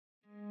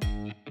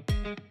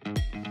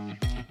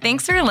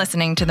Thanks for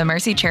listening to the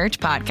Mercy Church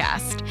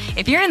podcast.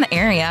 If you're in the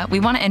area, we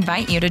want to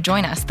invite you to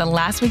join us the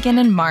last weekend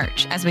in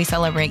March as we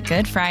celebrate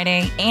Good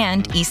Friday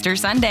and Easter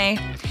Sunday.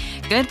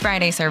 Good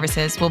Friday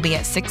services will be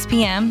at 6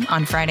 p.m.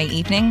 on Friday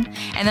evening,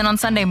 and then on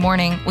Sunday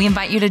morning, we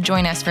invite you to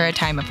join us for a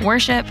time of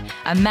worship,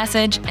 a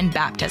message, and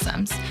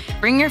baptisms.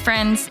 Bring your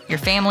friends, your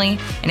family,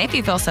 and if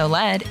you feel so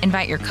led,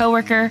 invite your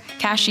coworker,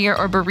 cashier,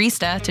 or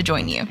barista to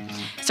join you.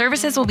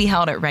 Services will be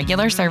held at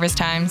regular service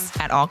times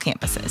at all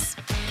campuses.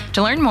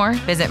 To learn more,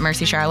 visit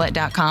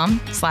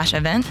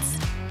mercycharlotte.com/events.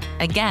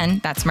 Again,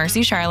 that's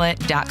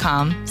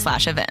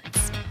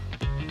mercycharlotte.com/events.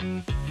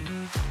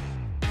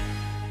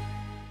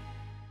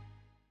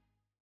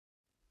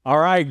 All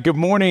right. Good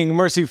morning,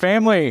 Mercy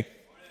family.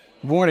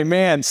 Good morning,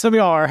 man. Some of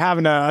y'all are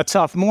having a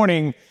tough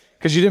morning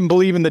because you didn't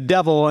believe in the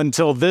devil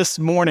until this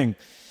morning.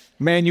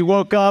 Man, you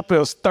woke up, it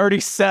was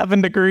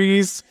 37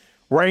 degrees,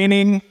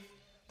 raining.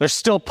 There's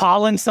still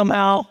pollen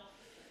somehow.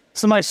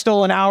 Somebody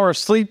stole an hour of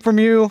sleep from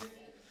you.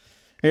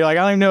 You're like,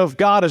 I don't even know if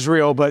God is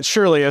real, but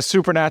surely a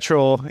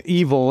supernatural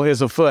evil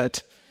is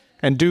afoot.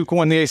 And Duke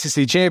won the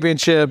ACC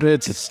championship.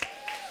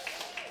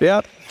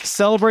 Yep,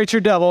 celebrate your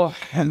devil.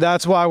 And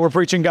that's why we're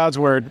preaching God's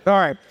word. All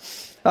right.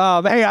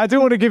 Hey, I do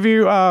want to give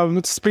you,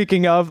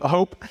 speaking of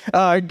hope,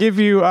 give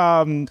you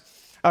a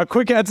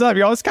quick heads up.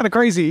 Y'all, it's kind of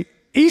crazy.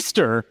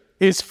 Easter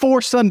is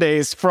 4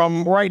 Sundays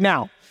from right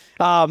now,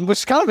 which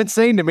is kind of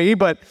insane to me,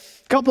 but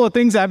a couple of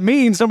things that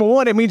means. Number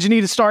one, it means you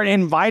need to start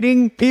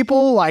inviting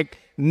people like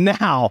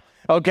now.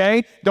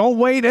 Okay, don't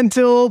wait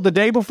until the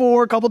day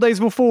before, a couple days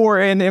before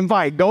and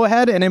invite. Go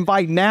ahead and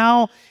invite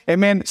now.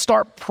 And man,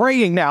 start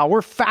praying now.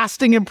 We're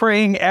fasting and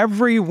praying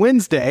every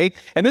Wednesday.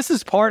 And this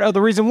is part of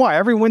the reason why.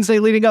 Every Wednesday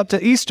leading up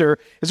to Easter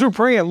is we're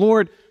praying,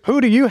 Lord,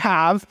 who do you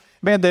have,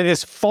 man, that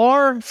is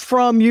far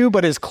from you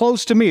but is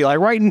close to me, like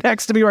right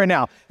next to me right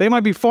now. They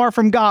might be far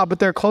from God, but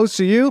they're close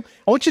to you.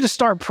 I want you to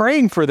start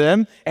praying for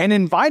them and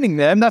inviting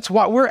them. That's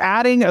why we're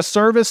adding a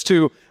service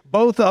to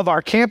both of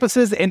our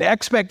campuses in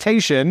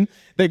expectation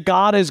that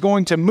God is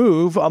going to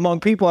move among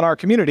people in our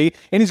community,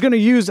 and he's going to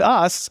use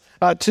us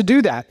to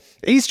do that.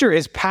 Easter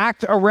is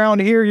packed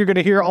around here. You're going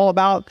to hear all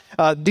about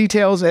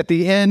details at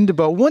the end,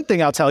 but one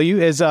thing I'll tell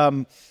you is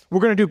we're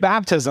going to do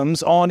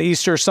baptisms on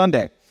Easter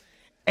Sunday,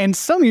 and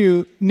some of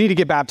you need to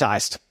get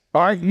baptized,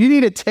 all right? You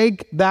need to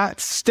take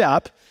that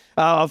step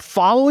of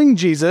following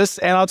Jesus,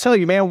 and I'll tell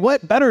you, man,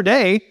 what better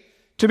day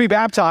to be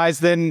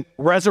baptized than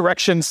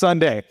Resurrection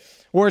Sunday,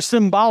 where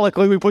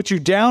symbolically we put you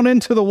down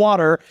into the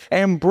water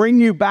and bring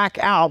you back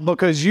out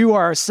because you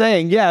are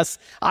saying, yes,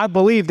 I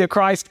believe that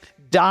Christ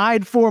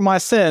died for my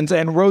sins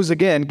and rose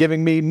again,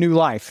 giving me new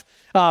life.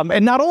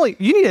 And not only,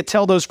 you need to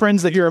tell those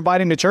friends that you're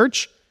inviting to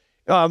church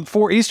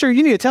for Easter,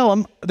 you need to tell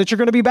them that you're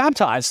going to be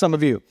baptized, some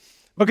of you,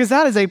 because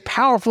that is a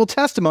powerful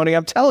testimony.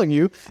 I'm telling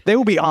you, they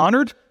will be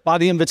honored by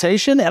the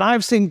invitation. And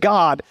I've seen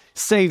God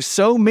save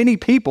so many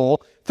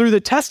people through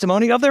the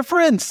testimony of their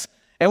friends.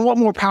 And what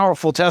more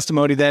powerful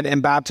testimony than in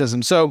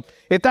baptism? So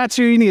if that's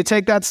you, you need to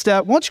take that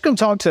step. Why don't you come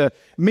talk to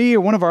me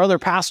or one of our other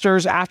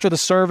pastors after the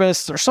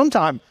service or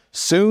sometime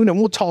soon, and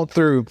we'll talk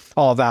through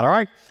all of that, all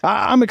right?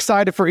 I'm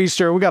excited for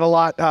Easter. We got a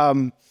lot,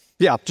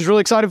 just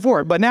really excited for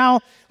it. But now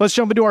let's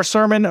jump into our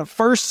sermon,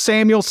 1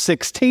 Samuel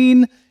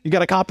 16. You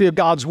got a copy of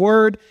God's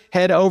Word,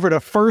 head over to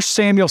 1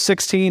 Samuel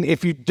 16.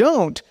 If you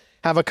don't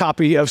have a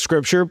copy of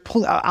Scripture,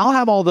 I'll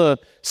have all the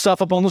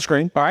stuff up on the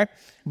screen, all right?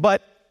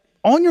 But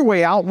on your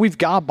way out, we've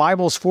got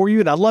Bibles for you,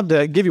 and I'd love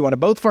to give you one. At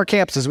both of our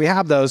campuses, we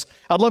have those.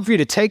 I'd love for you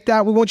to take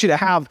that. We want you to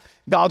have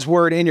God's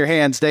Word in your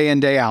hands day in,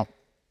 day out.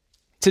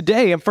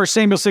 Today, in 1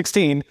 Samuel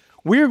 16,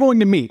 we're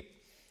going to meet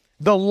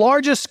the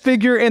largest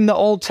figure in the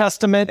Old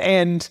Testament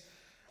and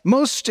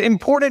most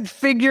important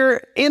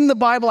figure in the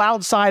Bible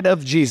outside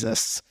of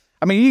Jesus.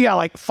 I mean, you got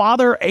like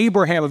Father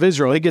Abraham of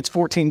Israel. He gets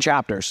 14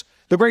 chapters.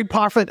 The great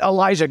prophet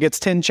Elijah gets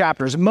 10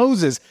 chapters.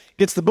 Moses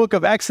gets the book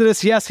of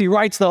Exodus. Yes, he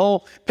writes the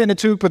whole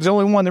Pentateuch, but there's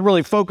only one that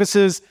really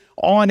focuses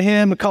on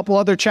him. A couple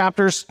other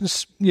chapters,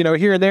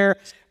 here and there.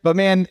 But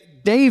man,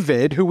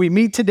 David, who we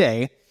meet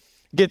today,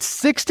 gets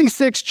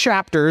 66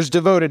 chapters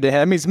devoted to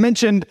him. He's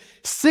mentioned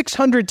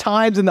 600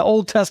 times in the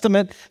Old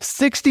Testament,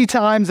 60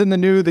 times in the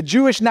New. The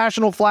Jewish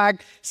national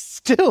flag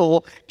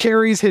still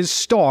carries his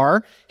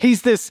star.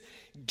 He's this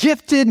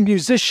gifted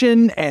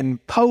musician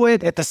and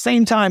poet. At the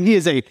same time, he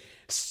is a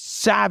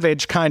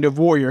savage kind of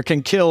warrior,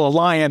 can kill a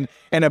lion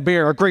and a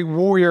bear, a great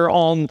warrior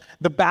on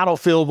the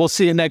battlefield. We'll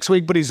see it next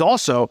week, but he's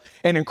also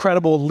an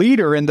incredible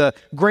leader and the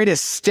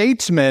greatest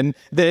statesman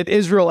that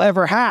Israel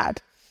ever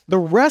had. The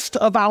rest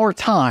of our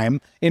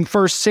time in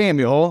 1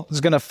 Samuel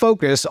is going to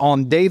focus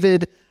on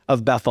David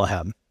of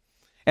Bethlehem.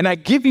 And I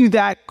give you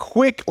that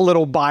quick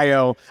little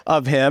bio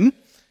of him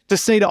to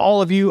say to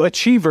all of you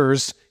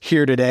achievers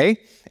here today,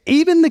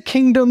 even the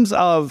kingdoms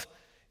of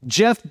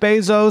Jeff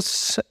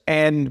Bezos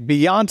and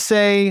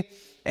Beyonce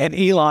and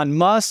Elon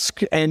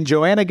Musk and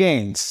Joanna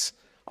Gaines,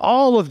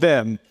 all of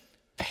them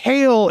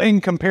pale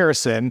in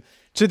comparison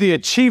to the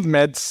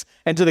achievements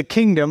and to the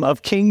kingdom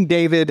of King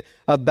David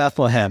of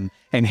Bethlehem.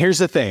 And here's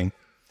the thing.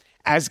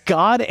 As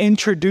God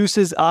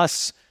introduces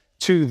us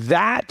to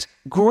that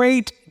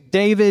great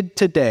David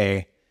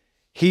today,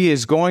 he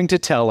is going to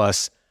tell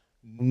us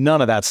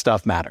none of that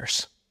stuff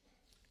matters.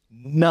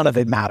 None of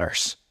it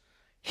matters.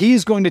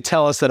 He's going to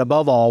tell us that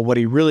above all, what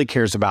he really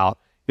cares about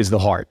is the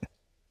heart.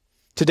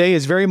 Today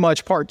is very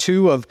much part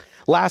 2 of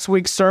last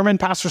week's sermon.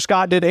 Pastor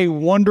Scott did a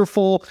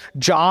wonderful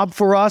job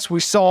for us.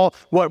 We saw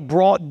what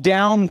brought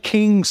down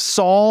King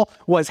Saul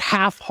was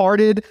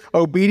half-hearted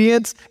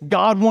obedience.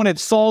 God wanted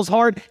Saul's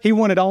heart. He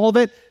wanted all of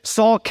it.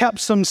 Saul kept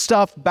some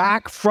stuff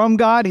back from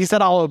God. He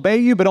said, I'll obey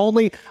you, but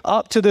only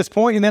up to this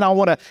point, and then I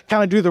want to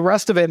kind of do the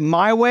rest of it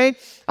my way.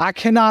 I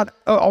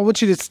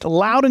want you to,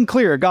 loud and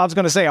clear, God's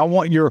going to say, I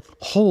want your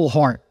whole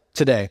heart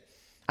today.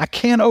 I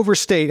can't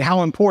overstate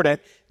how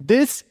important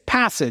this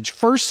passage,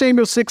 1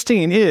 Samuel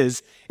 16,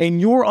 is in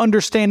your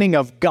understanding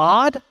of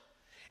God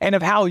and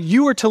of how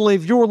you are to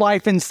live your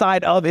life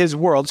inside of his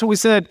world. So we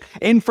said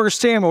in 1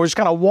 Samuel, we're just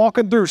kind of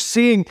walking through,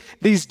 seeing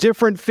these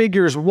different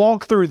figures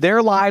walk through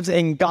their lives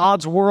in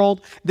God's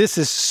world. This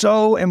is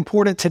so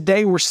important.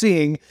 Today we're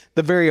seeing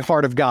the very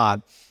heart of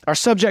God. Our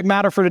subject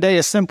matter for today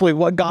is simply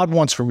what God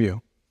wants from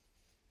you.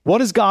 What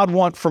does God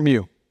want from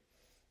you?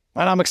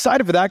 And I'm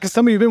excited for that because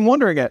some of you have been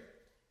wondering it.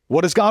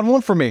 What does God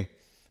want from me?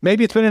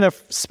 Maybe it's been in a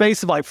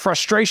space of like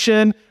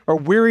frustration or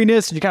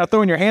weariness, and you're kind of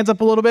throwing your hands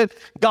up a little bit.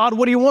 God,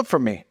 what do you want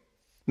from me?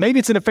 Maybe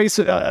it's in a face,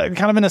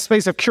 kind of in a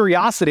space of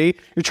curiosity.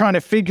 You're trying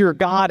to figure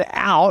God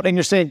out, and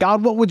you're saying,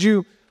 God, what would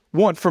you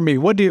want from me?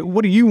 What do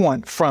you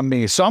want from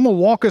me? So I'm going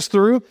to walk us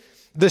through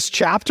this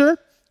chapter.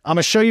 I'm going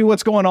to show you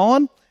what's going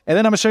on, and then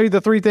I'm going to show you the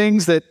 3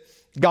 things that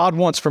God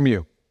wants from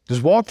you.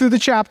 Just walk through the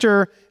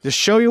chapter, just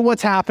show you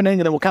what's happening,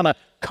 and then we'll kind of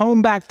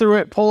comb back through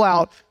it, pull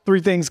out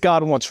 3 things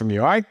God wants from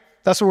you, all right?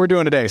 That's what we're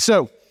doing today.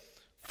 So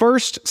 1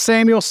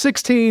 Samuel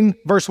 16,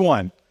 verse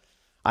 1.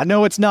 I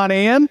know it's 9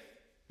 a.m.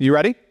 You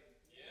ready?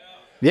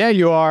 Yeah,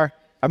 you are.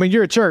 I mean,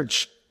 you're at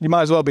church. You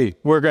might as well be.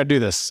 We're going to do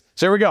this.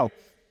 So here we go.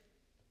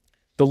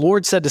 The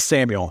Lord said to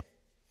Samuel,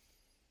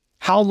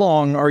 how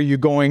long are you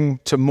going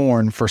to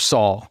mourn for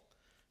Saul,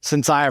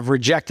 since I have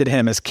rejected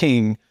him as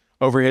king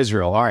over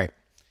Israel? All right.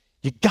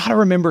 You got to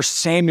remember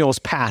Samuel's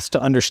past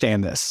to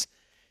understand this.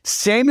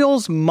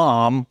 Samuel's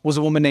mom was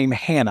a woman named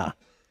Hannah.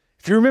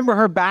 If you remember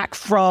her back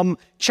from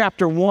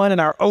chapter 1 in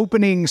our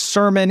opening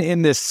sermon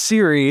in this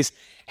series,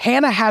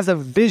 Hannah has a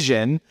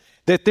vision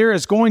that there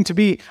is going to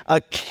be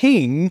a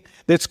king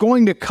that's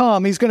going to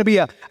come. He's going to be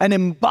an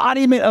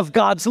embodiment of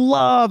God's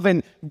love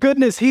and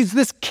goodness.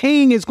 This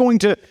king is going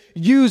to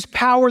use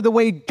power the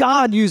way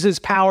God uses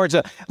power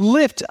to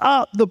lift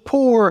up the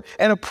poor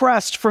and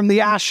oppressed from the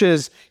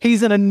ashes.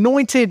 He's an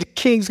anointed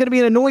king. He's going to be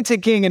an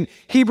anointed king. In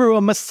Hebrew,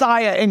 a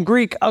Messiah. In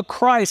Greek, a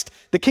Christ.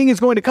 The king is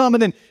going to come.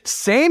 And then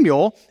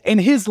Samuel, in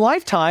his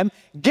lifetime,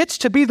 gets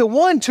to be the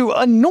one to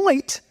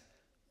anoint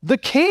the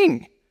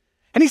king.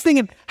 And he's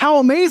thinking, how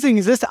amazing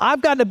is this?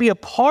 I've got to be a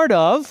part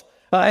of,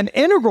 an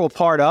integral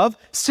part of,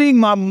 seeing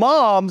my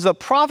mom's, the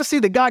prophecy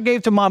that God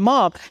gave to my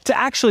mom, to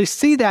actually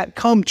see that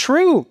come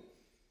true.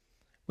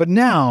 But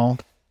now,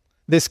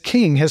 this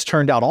king has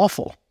turned out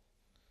awful.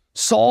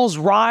 Saul's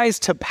rise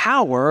to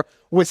power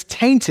was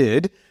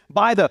tainted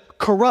by the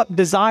corrupt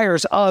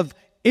desires of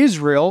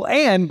Israel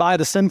and by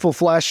the sinful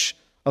flesh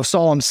of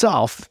Saul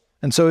himself.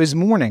 And so he's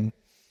mourning.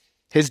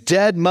 His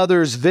dead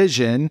mother's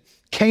vision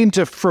came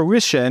to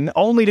fruition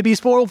only to be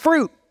spoiled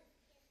fruit.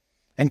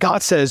 And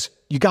God says,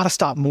 you got to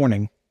stop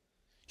mourning.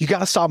 You got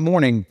to stop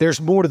mourning. There's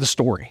more to the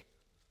story.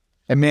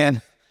 And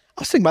man,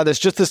 I was thinking about this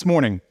just this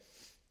morning.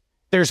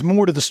 There's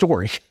more to the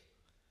story.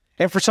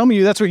 And for some of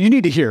you, that's what you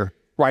need to hear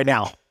right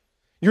now.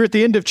 You're at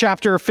the end of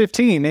chapter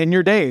 15 in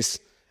your days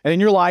and in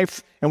your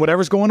life and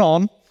whatever's going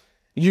on.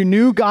 You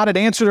knew God had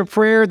answered a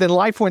prayer, then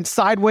life went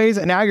sideways,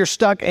 and now you're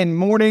stuck in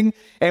mourning.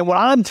 And what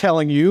I'm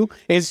telling you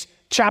is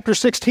chapter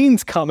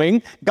 16's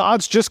coming.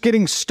 God's just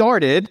getting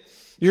started.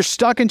 You're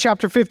stuck in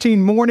chapter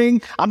 15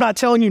 mourning. I'm not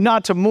telling you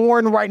not to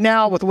mourn right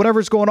now with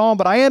whatever's going on,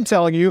 but I am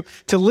telling you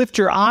to lift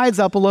your eyes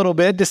up a little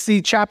bit to see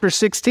chapter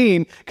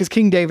 16 because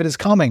King David is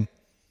coming.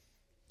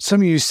 Some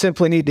of you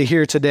simply need to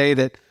hear today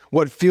that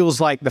what feels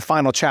like the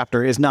final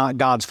chapter is not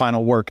God's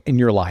final work in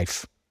your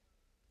life.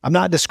 I'm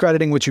not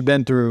discrediting what you've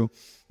been through,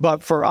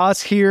 but for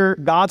us here,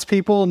 God's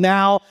people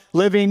now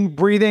living,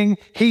 breathing,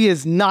 he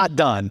is not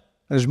done.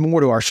 There's more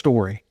to our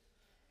story.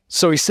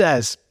 So he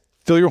says,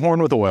 fill your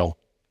horn with oil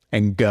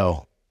and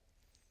go.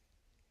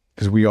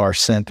 Because we are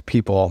sent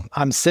people.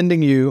 I'm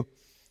sending you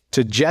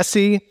to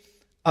Jesse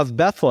of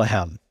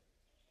Bethlehem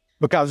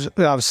because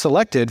I've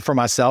selected for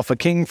myself a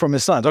king from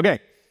his sons. Okay,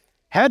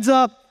 heads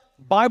up,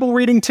 Bible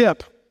reading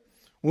tip.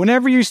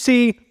 Whenever you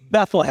see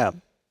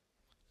Bethlehem,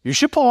 you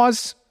should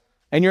pause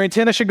and your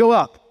antenna should go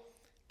up.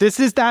 This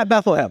is that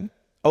Bethlehem,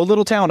 O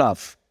little town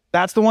of.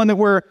 That's the one that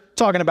we're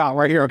talking about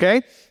right here,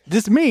 okay?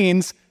 This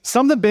means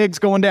something big's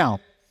going down.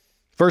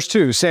 Verse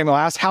 2, Samuel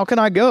asked, how can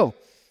I go?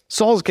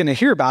 Saul's going to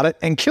hear about it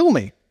and kill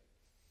me.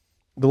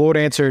 The Lord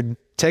answered,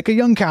 take a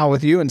young cow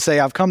with you and say,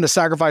 I've come to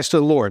sacrifice to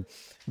the Lord.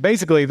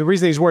 Basically, the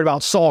reason he's worried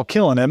about Saul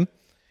killing him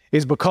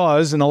is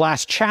because in the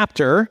last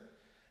chapter,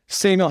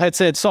 Samuel had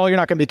said, Saul, you're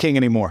not going to be king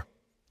anymore.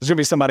 There's going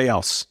to be somebody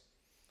else.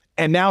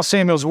 And now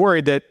Samuel's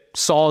worried that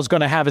Saul is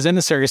going to have his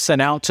emissaries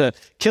sent out to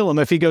kill him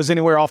if he goes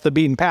anywhere off the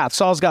beaten path.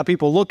 Saul's got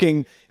people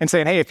looking and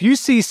saying, hey, if you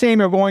see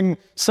Samuel going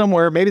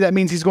somewhere, maybe that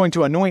means he's going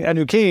to anoint a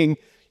new king.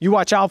 You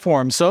watch out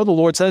for him. So the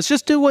Lord says,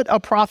 just do what a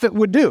prophet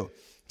would do.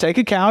 Take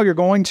a cow you're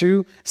going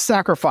to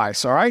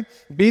sacrifice, all right?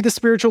 Be the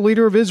spiritual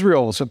leader of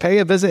Israel. So pay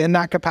a visit in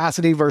that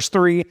capacity. Verse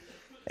 3,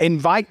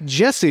 invite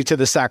Jesse to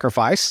the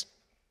sacrifice,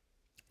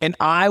 and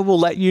I will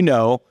let you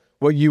know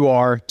what you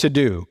are to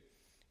do.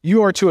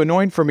 You are to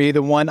anoint for me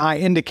the one I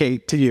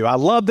indicate to you. I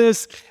love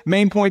this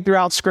main point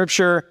throughout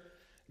Scripture.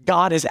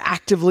 God is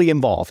actively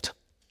involved.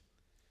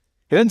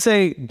 He didn't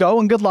say, go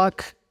and good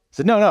luck. He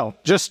said, no,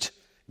 just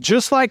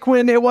like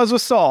when it was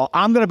with Saul,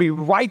 I'm going to be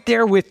right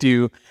there with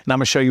you, and I'm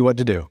going to show you what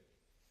to do.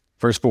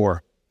 Verse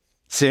 4,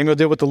 Samuel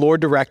did what the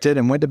Lord directed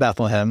and went to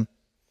Bethlehem.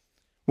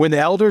 When the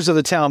elders of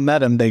the town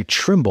met him, they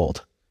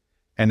trembled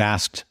and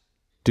asked,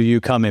 do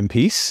you come in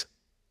peace?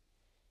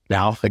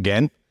 Now,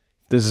 again,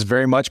 this is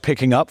very much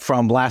picking up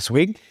from last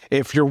week.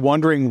 If you're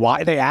wondering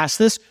why they asked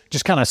this,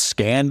 just kind of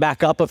scan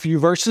back up a few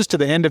verses to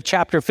the end of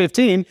chapter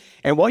 15.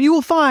 And what you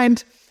will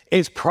find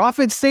is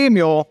Prophet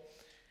Samuel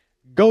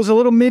goes a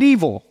little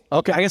medieval.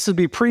 Okay, I guess it'd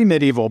be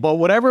pre-medieval, but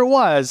whatever it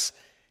was,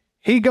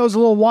 he goes a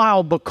little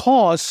wild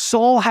because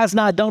Saul has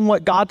not done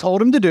what God told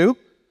him to do.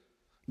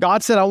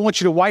 God said, I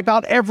want you to wipe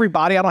out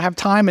everybody. I don't have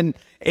time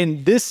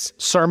in this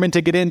sermon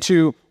to get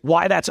into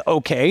why that's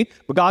okay.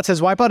 But God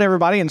says, wipe out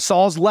everybody. And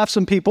Saul's left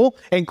some people,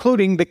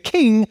 including the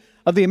king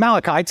of the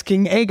Amalekites,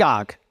 King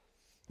Agag,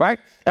 right?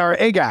 Or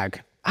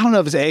Agag. I don't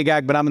know if it's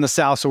Agag, but I'm in the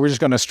South, so we're just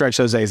going to stretch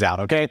those A's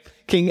out, okay?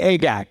 King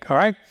Agag, all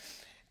right?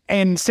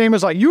 And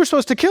Samuel's like, you were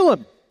supposed to kill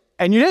him,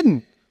 and you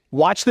didn't.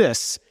 Watch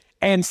this.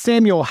 And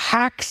Samuel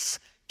hacks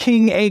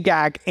King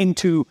Agag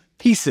into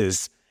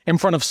pieces in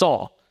front of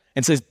Saul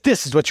and says,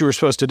 this is what you were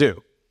supposed to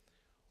do.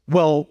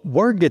 Well,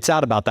 word gets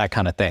out about that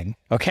kind of thing,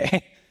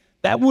 okay?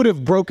 That would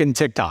have broken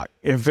TikTok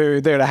if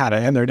they'd have had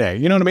it in their day.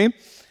 You know what I mean?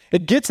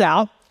 It gets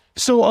out.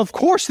 So, of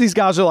course, these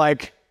guys are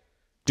like,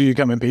 do you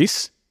come in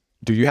peace?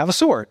 Do you have a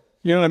sword?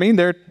 You know what I mean?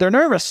 They're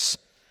nervous.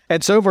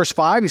 And so verse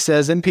 5, he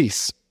says, in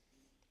peace,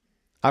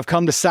 I've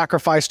come to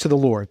sacrifice to the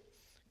Lord.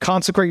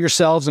 Consecrate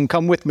yourselves and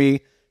come with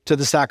me to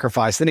the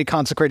sacrifice. Then he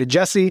consecrated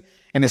Jesse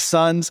and his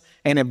sons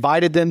and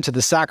invited them to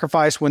the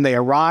sacrifice. When they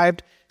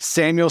arrived,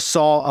 Samuel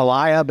saw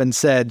Eliab and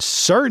said,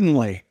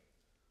 certainly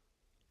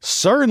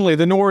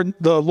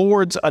the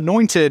Lord's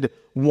anointed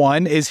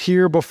one is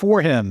here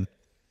before him.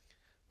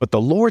 But the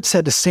Lord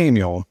said to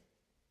Samuel,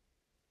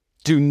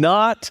 do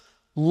not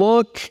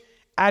look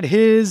at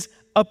his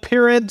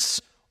appearance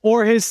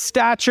or his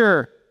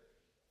stature,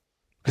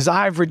 because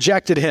I've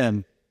rejected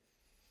him.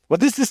 What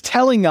this is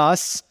telling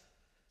us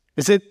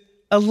is that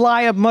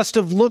Eliab must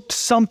have looked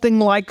something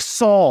like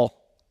Saul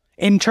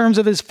in terms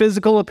of his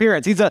physical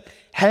appearance. He's a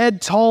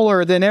head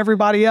taller than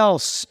everybody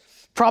else,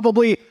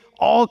 probably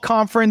all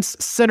conference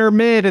center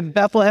mid in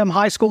Bethlehem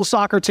high school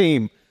soccer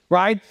team,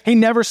 right? He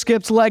never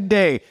skips leg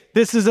day.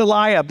 This is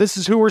Eliab. This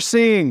is who we're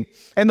seeing.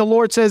 And the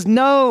Lord says,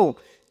 no,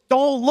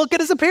 don't look at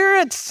his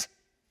appearance.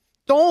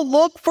 Don't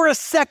look for a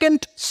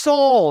second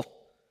Saul.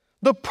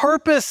 The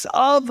purpose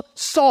of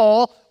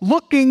Saul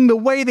looking the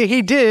way that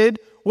he did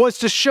was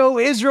to show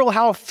Israel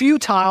how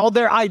futile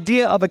their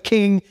idea of a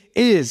king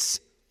is.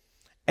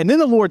 And then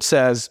the Lord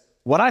says,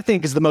 what I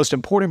think is the most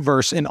important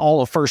verse in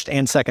all of 1st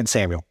and 2nd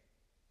Samuel.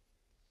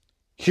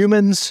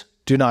 Humans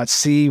do not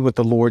see what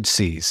the Lord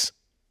sees,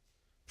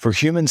 for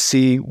humans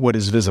see what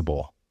is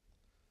visible,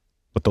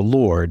 but the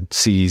Lord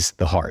sees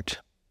the heart.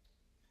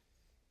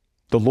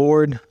 The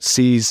Lord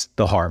sees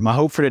the heart. My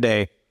hope for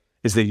today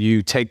is that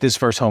you take this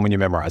verse home and you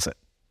memorize it.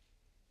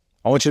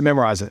 I want you to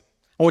memorize it.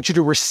 I want you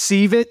to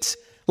receive it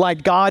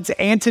like God's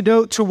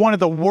antidote to one of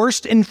the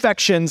worst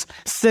infections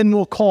sin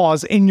will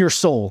cause in your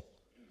soul.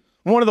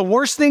 One of the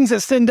worst things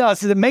that sin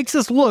does is it makes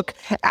us look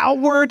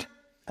outward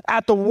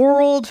at the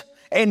world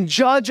and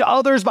judge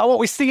others by what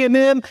we see in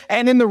them.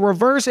 And in the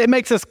reverse, it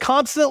makes us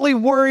constantly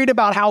worried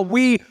about how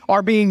we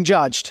are being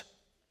judged.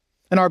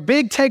 And our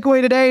big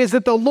takeaway today is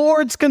that the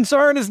Lord's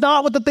concern is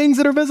not with the things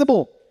that are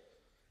visible.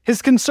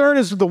 His concern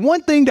is the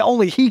one thing that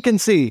only he can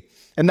see,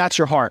 and that's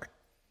your heart.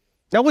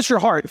 Now, what's your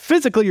heart?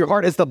 Physically, your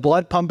heart is the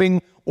blood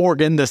pumping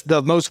organ,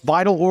 the most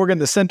vital organ,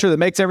 the center that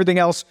makes everything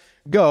else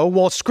go.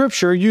 Well,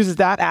 Scripture uses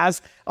that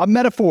as a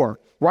metaphor,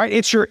 right?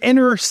 It's your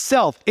inner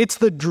self. It's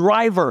the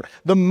driver,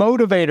 the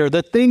motivator,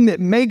 the thing that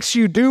makes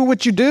you do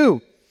what you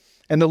do.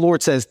 And the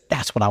Lord says,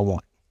 that's what I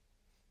want.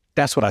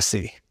 That's what I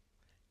see.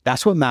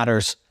 That's what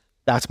matters.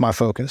 That's my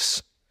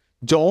focus.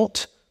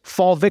 Don't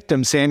fall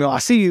victim, Samuel. I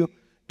see you.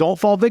 Don't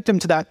fall victim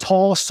to that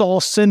tall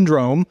Saul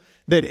syndrome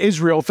that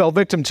Israel fell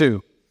victim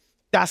to.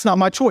 That's not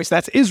my choice.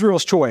 That's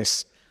Israel's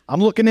choice.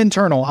 I'm looking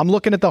internal. I'm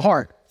looking at the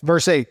heart.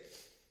 Verse 8,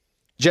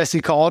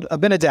 Jesse called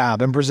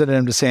Abinadab and presented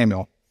him to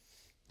Samuel.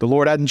 The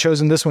Lord hadn't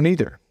chosen this one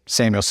either,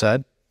 Samuel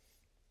said.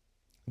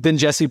 Then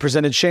Jesse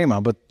presented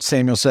Shammah, but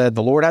Samuel said,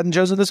 the Lord hadn't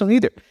chosen this one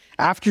either.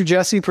 After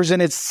Jesse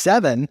presented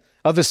 7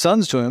 of his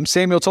sons to him,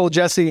 Samuel told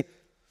Jesse,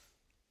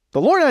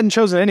 the Lord hadn't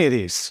chosen any of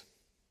these.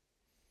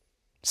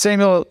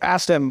 Samuel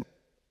asked him,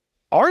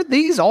 aren't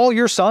these all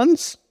your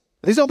sons?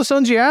 Are these all the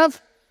sons you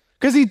have?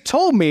 Because he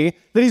told me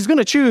that he's going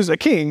to choose a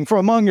king from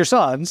among your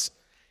sons.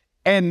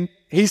 And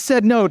he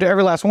said no to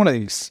every last one of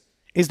these.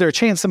 Is there a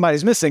chance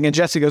somebody's missing? And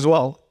Jesse goes,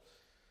 well,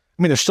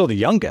 I mean, they're still the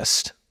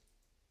youngest,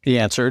 he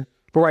answered.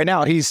 But right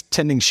now he's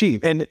tending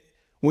sheep. And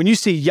when you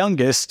see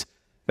youngest,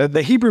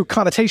 the Hebrew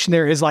connotation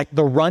there is like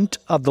the runt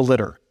of the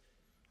litter.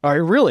 All right,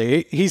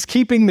 really, he's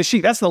keeping the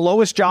sheep. That's the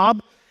lowest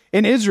job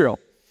in Israel.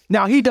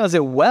 Now, he does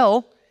it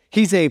well.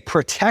 He's a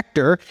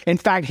protector. In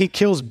fact, he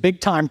kills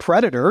big-time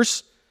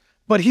predators,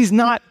 but he's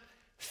not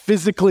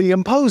physically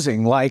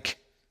imposing like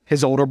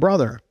his older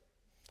brother.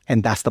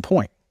 And that's the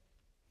point.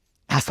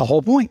 That's the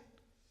whole point.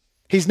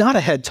 He's not a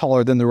head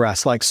taller than the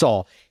rest like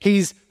Saul.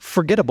 He's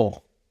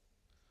forgettable.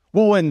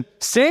 Well, when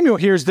Samuel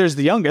hears there's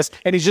the youngest,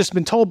 and he's just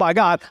been told by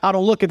God, I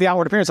don't look at the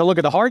outward appearance, I look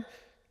at the heart.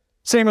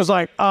 Samuel's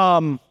like,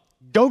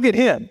 go get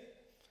him.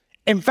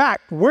 In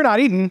fact, we're not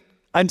eating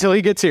until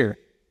he gets here.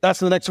 That's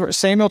the next verse.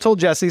 Samuel told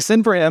Jesse,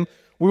 send for him.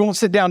 We won't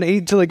sit down to eat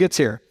until he gets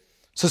here.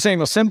 So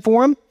Samuel sent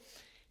for him.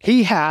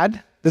 He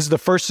had, this is the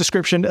first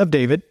description of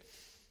David,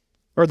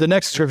 or the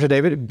next description of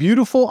David,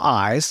 beautiful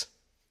eyes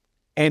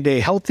and a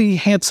healthy,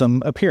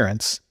 handsome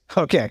appearance.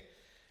 Okay.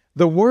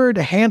 The word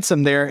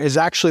handsome there is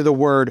actually the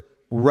word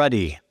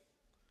ruddy.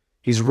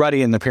 He's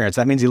ruddy in appearance.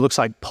 That means he looks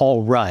like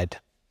Paul Rudd.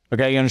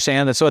 Okay, you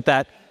understand? That's what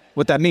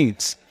that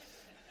means.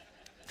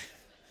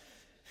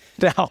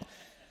 Now,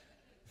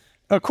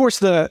 of course,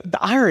 the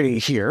irony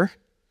here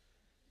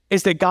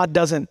is that God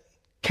doesn't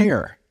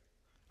care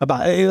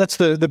about it. That's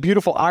the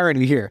beautiful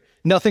irony here.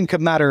 Nothing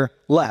could matter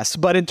less.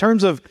 But in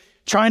terms of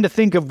trying to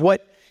think of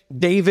what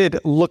David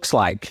looks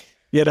like,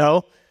 you're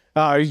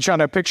trying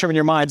to picture him in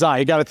your mind's eye.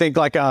 You got to think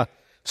like a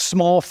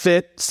small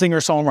fit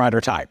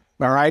singer-songwriter type.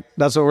 All right?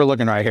 That's what we're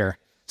looking right here.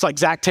 It's like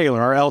Zach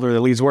Taylor, our elder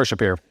that leads worship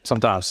here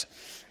sometimes.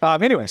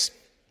 Anyways,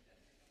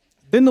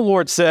 then the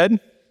Lord said,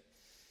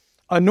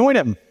 anoint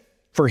him,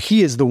 for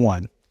he is the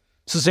one.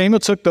 So Samuel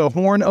took the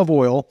horn of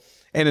oil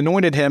and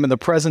anointed him in the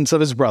presence of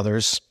his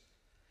brothers.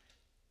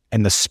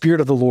 And the Spirit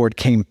of the Lord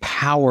came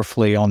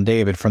powerfully on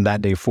David from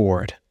that day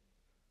forward.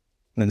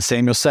 And then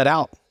Samuel set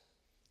out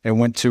and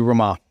went to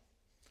Ramah.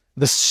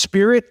 The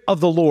Spirit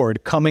of the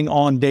Lord coming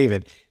on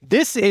David.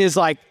 This is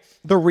like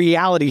the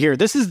reality here.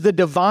 This is the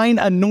divine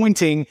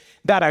anointing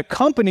that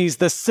accompanies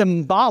the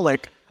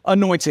symbolic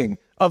anointing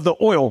of the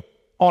oil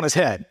on his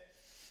head.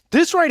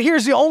 This right here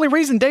is the only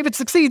reason David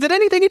succeeds at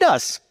anything he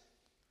does,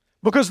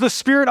 because the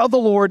Spirit of the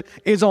Lord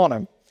is on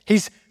him.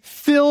 He's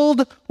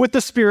filled with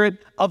the Spirit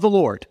of the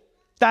Lord.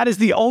 That is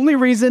the only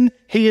reason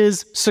he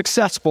is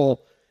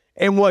successful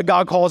in what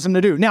God calls him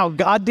to do. Now,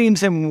 God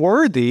deems him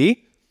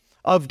worthy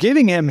of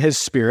giving him his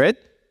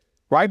Spirit,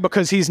 right?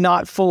 Because he's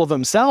not full of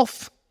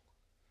himself.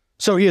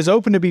 So he is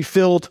open to be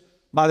filled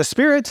by the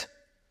Spirit.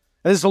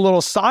 There's a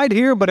little side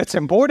here, but it's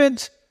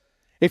important.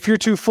 If you're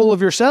too full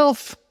of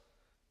yourself,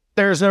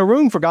 there's no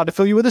room for God to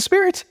fill you with the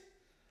Spirit.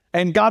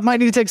 And God might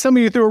need to take some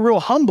of you through a real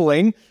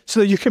humbling so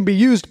that you can be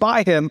used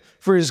by him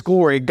for his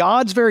glory.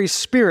 God's very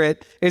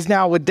Spirit is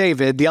now with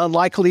David, the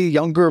unlikely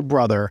younger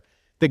brother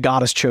that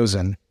God has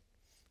chosen.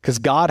 Because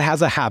God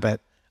has a habit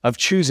of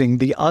choosing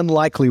the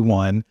unlikely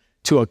one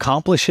to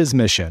accomplish his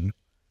mission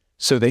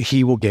so that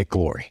he will get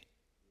glory.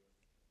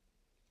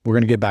 We're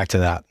going to get back to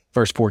that.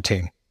 Verse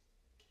 14.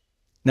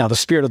 Now the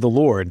Spirit of the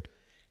Lord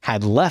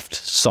had left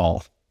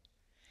Saul,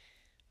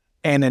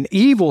 and an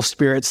evil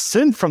spirit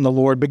sent from the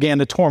Lord began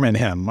to torment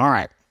him. All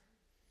right.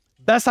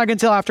 Best I can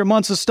tell after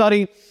months of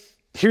study,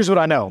 here's what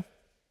I know.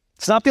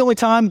 It's not the only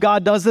time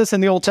God does this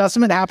in the Old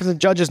Testament. It happens in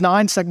Judges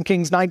 9, 2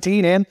 Kings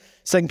 19, and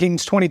 2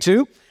 Kings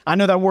 22. I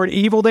know that word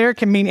evil there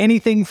can mean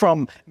anything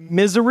from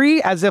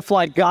misery, as if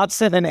like God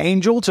sent an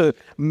angel to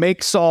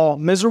make Saul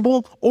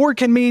miserable, or it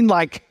can mean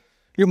like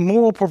your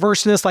moral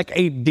perverseness, like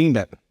a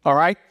demon, all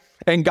right?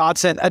 And God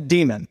sent a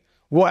demon.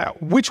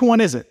 Which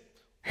one is it?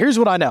 Here's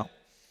what I know.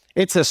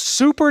 It's a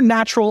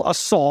supernatural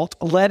assault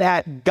led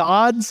at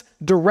God's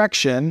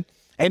direction,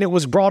 and it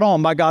was brought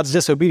on by God's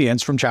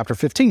disobedience from chapter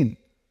 15.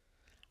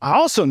 I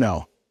also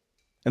know,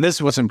 and this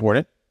is what's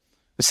important,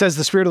 it says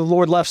the Spirit of the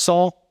Lord left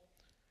Saul.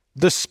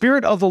 The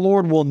Spirit of the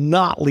Lord will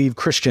not leave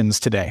Christians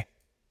today.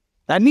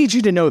 I need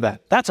you to know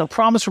that. That's a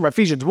promise from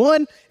Ephesians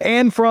 1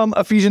 and from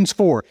Ephesians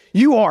 4.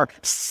 You are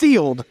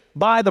sealed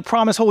by the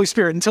promised Holy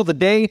Spirit until the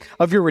day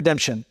of your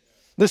redemption.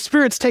 The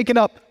Spirit's taken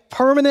up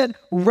permanent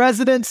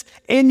residence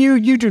in you.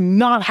 You do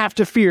not have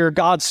to fear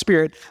God's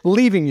Spirit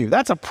leaving you.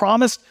 That's a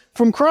promise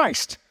from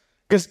Christ.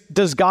 Because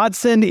does God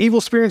send evil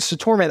spirits to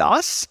torment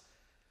us?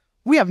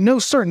 We have no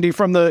certainty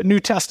from the New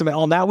Testament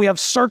on that. We have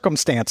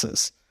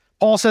circumstances.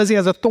 Paul says he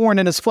has a thorn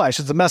in his flesh.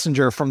 It's a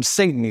messenger from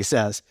Satan, he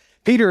says.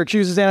 Peter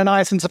accuses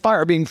Ananias and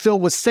Sapphira of being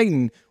filled with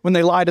Satan when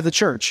they lie to the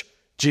church.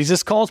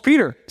 Jesus calls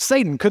Peter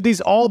Satan. Could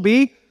these all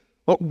be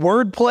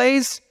word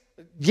plays?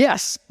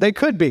 Yes, they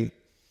could be.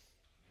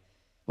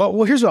 But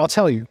well, here's what I'll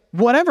tell you.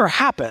 Whatever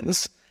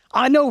happens,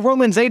 I know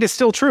Romans 8 is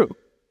still true.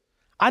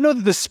 I know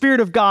that the Spirit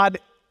of God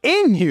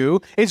in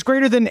you is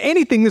greater than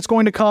anything that's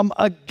going to come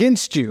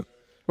against you,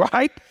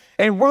 right?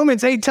 And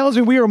Romans 8 tells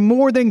me we are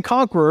more than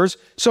conquerors.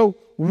 So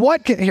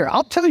Here,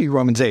 I'll tell you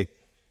Romans 8.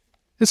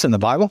 It's in the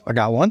Bible. I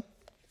got one.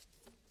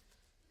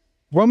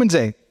 Romans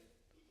 8.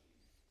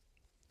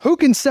 Who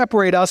can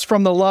separate us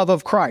from the love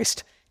of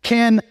Christ?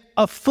 Can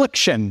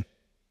affliction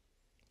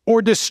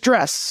or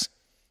distress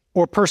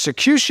or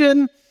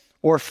persecution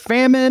or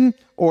famine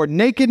or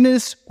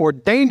nakedness or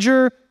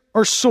danger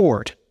or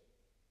sword?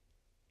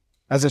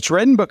 As it's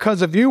written,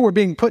 because of you, we're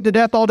being put to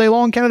death all day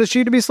long, counted as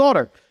sheep to be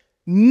slaughtered.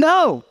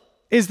 No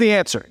is the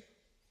answer.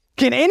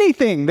 Can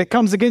anything that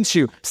comes against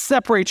you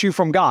separate you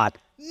from God?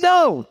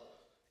 No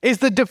is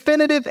the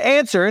definitive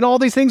answer. And all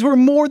these things were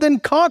more than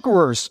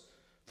conquerors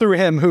through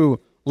him who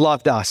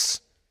loved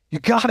us. You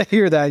got to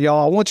hear that,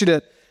 y'all.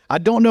 I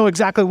don't know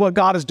exactly what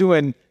God is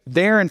doing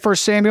there in 1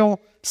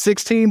 Samuel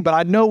 16, but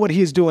I know what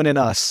he is doing in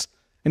us.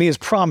 And he has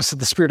promised that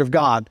the Spirit of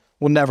God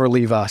will never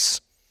leave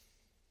us.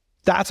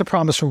 That's a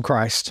promise from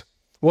Christ.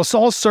 Well,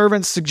 Saul's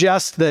servants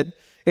suggest that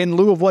in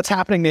lieu of what's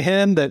happening to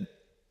him, that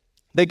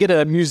they get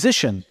a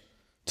musician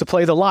to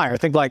play the lyre.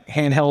 Think like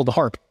handheld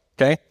harp,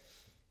 okay?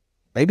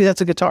 Maybe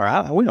that's a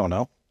guitar. We don't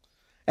know.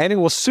 And it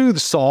will soothe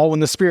Saul when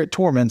the Spirit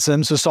torments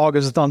him. So Saul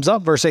gives a thumbs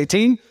up. Verse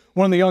 18,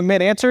 one of the young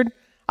men answered,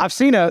 I've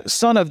seen a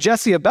son of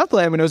Jesse of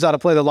Bethlehem who knows how to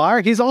play the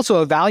lyre. He's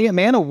also a valiant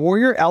man, a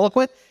warrior,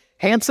 eloquent,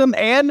 handsome,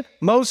 and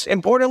most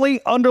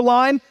importantly,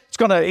 underline,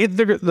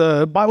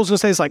 the Bible's going to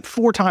say this like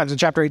 4 times in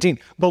chapter 18.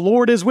 The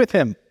Lord is with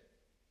him.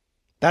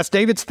 That's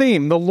David's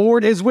theme. The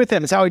Lord is with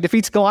him. It's how he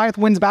defeats Goliath,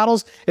 wins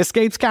battles,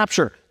 escapes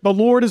capture. The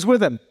Lord is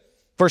with him.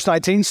 Verse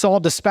 19, Saul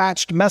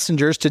dispatched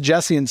messengers to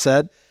Jesse and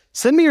said,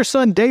 send me your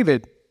son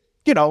David,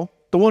 the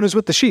one who's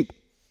with the sheep.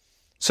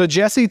 So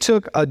Jesse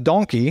took a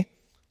donkey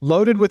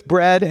loaded with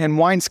bread and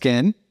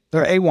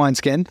a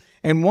wineskin,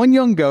 and 1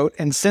 young goat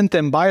and sent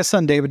them by his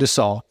son David to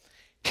Saul.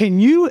 Can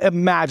you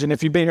imagine,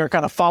 if you've been here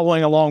kind of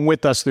following along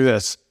with us through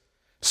this,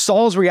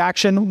 Saul's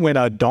reaction when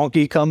a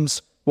donkey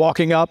comes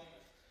walking up?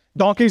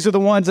 Donkeys are the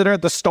ones that are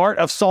at the start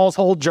of Saul's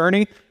whole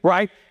journey,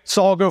 right?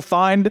 Saul go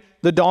find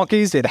the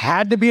donkeys. It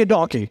had to be a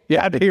donkey. You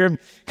had to hear him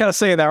kind of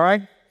saying that,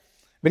 right?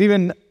 But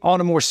even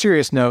on a more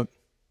serious note,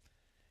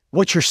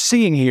 what you're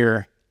seeing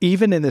here,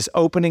 even in this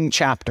opening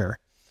chapter,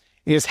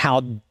 is how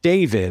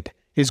David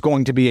is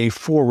going to be a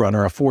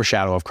forerunner, a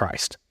foreshadow of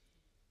Christ.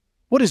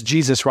 What does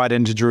Jesus ride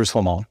into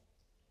Jerusalem on?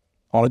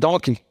 On a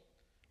donkey,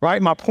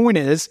 right? My point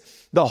is,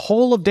 the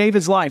whole of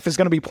David's life is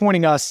going to be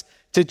pointing us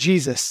to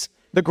Jesus,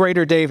 the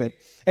greater David.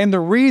 And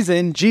the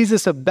reason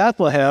Jesus of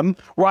Bethlehem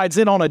rides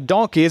in on a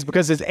donkey is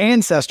because his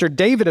ancestor,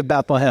 David of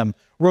Bethlehem,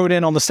 rode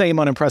in on the same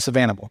unimpressive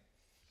animal.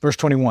 Verse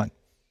 21.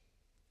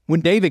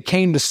 When David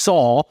came to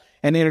Saul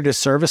and entered his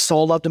service,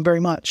 Saul loved him very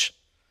much.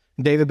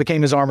 David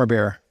became his armor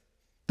bearer.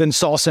 Then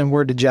Saul sent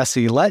word to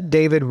Jesse, let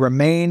David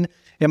remain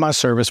in my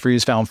service, for he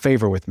has found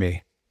favor with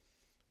me.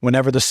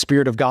 Whenever the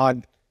Spirit of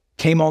God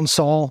came on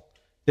Saul,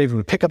 David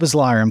would pick up his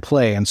lyre and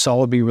play, and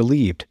Saul would be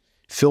relieved,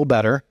 feel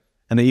better,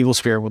 and the evil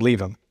spirit would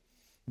leave him.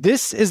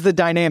 This is the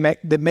dynamic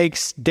that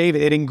makes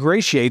David, it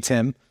ingratiates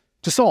him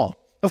to Saul.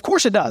 Of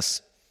course it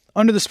does.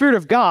 Under the Spirit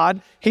of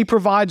God, he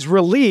provides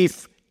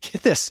relief,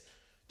 get this,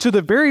 to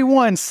the very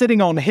one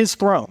sitting on his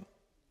throne.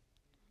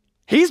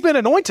 He's been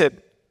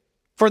anointed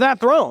for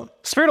that throne.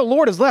 Spirit of the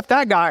Lord has left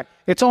that guy.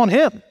 It's on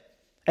him,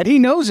 and he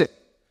knows it.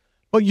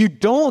 But you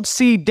don't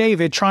see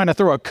David trying to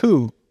throw a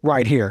coup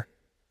right here.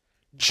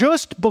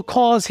 Just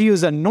because he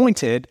is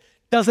anointed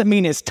doesn't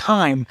mean his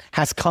time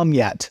has come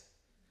yet.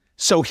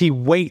 So he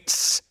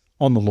waits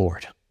on the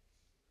Lord.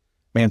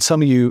 Man,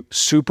 some of you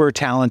super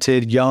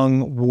talented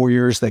young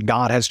warriors that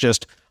God has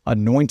just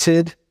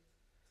anointed,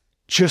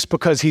 just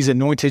because he's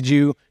anointed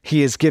you,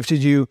 he has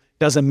gifted you,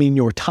 doesn't mean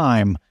your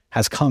time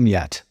has come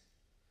yet.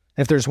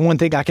 If there's one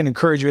thing I can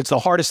encourage you, it's the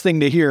hardest thing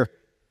to hear,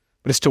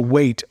 but it's to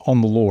wait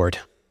on the Lord.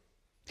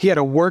 He had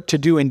a work to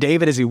do in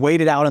David as he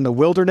waited out in the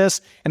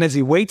wilderness, and as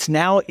he waits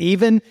now,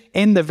 even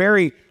in the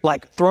very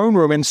throne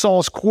room in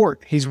Saul's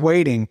court, he's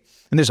waiting.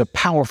 And there's a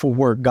powerful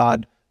work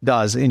God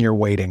does in your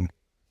waiting.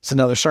 It's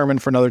another sermon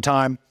for another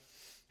time.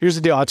 Here's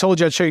the deal. I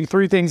told you I'd show you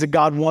 3 things that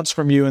God wants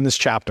from you in this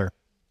chapter.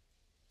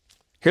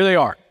 Here they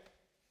are.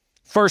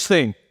 First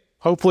thing,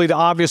 hopefully the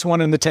obvious one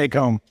in the take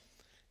home.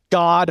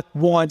 God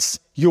wants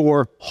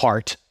your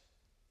heart.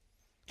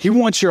 He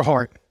wants your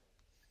heart.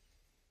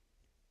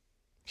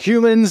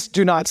 Humans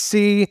do not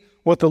see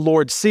what the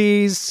Lord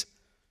sees.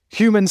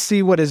 Humans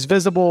see what is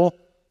visible.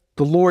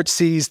 The Lord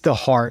sees the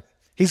heart.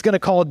 He's going to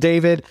call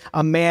David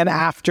a man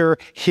after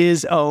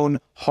his own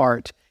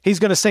heart. He's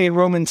going to say in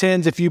Romans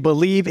 10, if you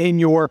believe in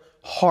your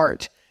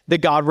heart that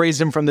God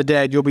raised him from the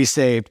dead, you'll be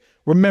saved.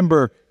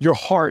 Remember your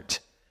heart.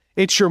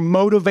 It's your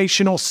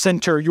motivational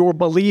center, your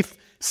belief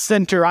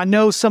center. I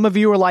know some of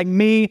you are like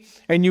me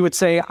and you would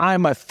say,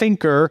 I'm a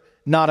thinker,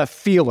 not a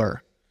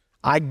feeler.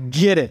 I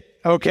get it,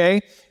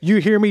 okay? You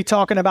hear me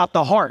talking about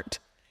the heart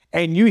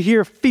and you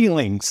hear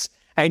feelings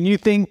and you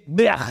think,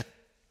 bleh,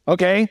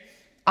 okay?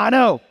 I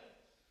know.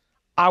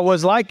 I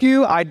was like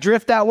you. I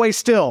drift that way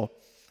still.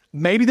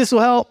 Maybe this will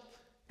help.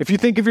 If you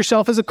think of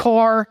yourself as a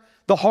car,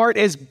 the heart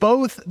is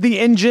both the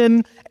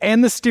engine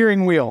and the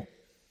steering wheel.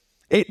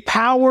 It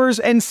powers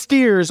and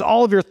steers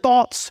all of your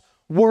thoughts,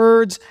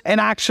 words and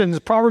actions.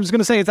 Proverbs is going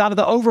to say it's out of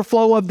the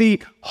overflow of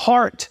the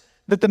heart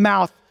that the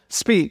mouth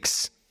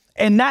speaks.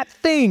 And that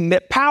thing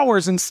that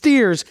powers and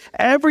steers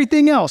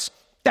everything else,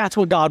 that's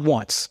what God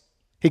wants.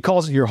 He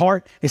calls it your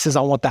heart. He says,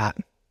 I want that.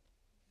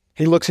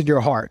 He looks at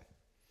your heart.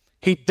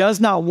 He does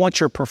not want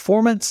your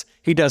performance.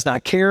 He does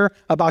not care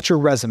about your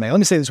resume. Let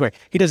me say it this way.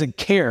 He doesn't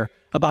care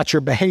about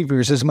your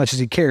behaviors as much as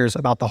he cares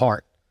about the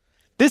heart.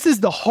 This is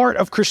the heart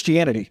of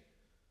Christianity.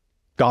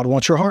 God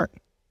wants your heart.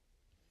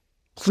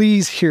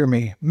 Please hear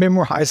me.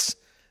 Memorize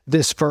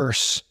this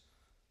verse,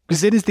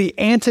 because it is the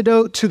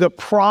antidote to the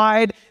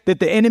pride that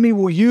the enemy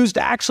will use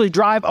to actually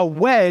drive a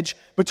wedge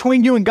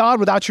between you and God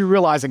without you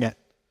realizing it.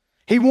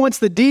 He wants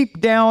the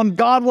deep down,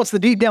 God wants the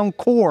deep down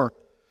core.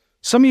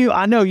 Some of you,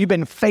 I know you've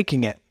been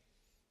faking it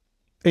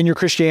in your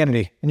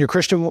Christianity, in your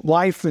Christian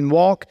life and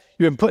walk.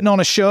 You've been putting on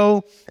a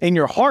show. In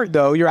your heart,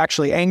 though, you're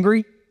actually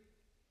angry.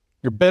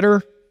 You're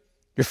bitter.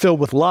 You're filled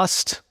with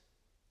lust.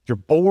 You're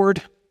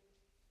bored.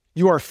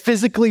 You are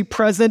physically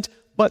present,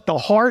 but the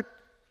heart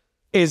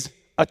is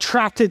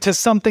attracted to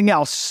something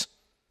else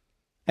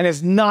and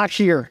is not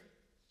here.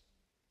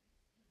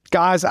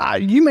 Guys,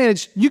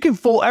 you can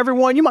fool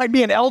everyone. You might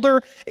be an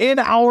elder in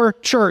our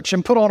church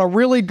and put on a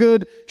really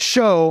good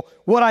show.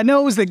 What I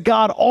know is that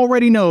God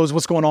already knows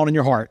what's going on in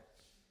your heart.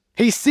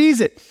 He sees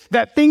it.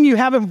 That thing you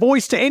haven't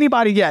voiced to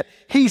anybody yet.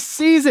 He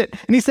sees it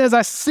and he says,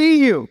 I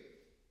see you.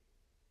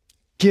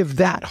 Give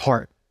that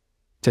heart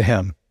to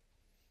him.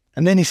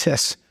 And then he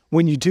says,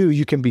 when you do,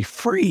 you can be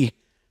free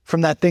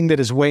from that thing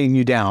that is weighing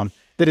you down,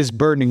 that is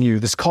burdening you,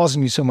 that's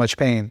causing you so much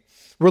pain.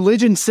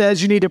 Religion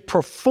says you need to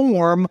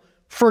perform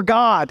for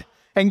God,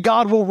 and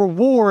God will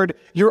reward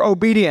your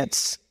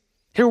obedience.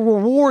 He'll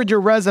reward your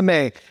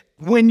resume.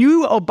 When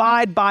you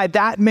abide by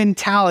that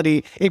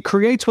mentality, it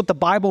creates what the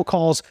Bible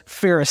calls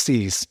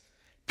Pharisees.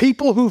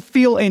 People who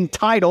feel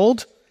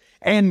entitled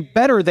and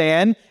better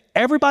than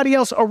everybody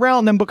else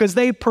around them because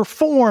they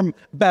perform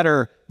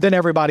better than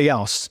everybody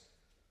else.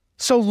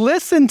 So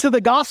listen to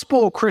the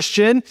gospel,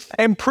 Christian,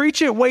 and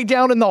preach it way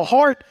down in the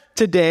heart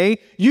today.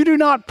 You do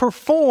not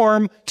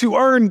perform to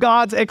earn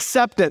God's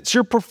acceptance.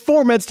 Your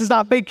performance does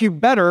not make you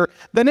better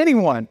than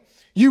anyone.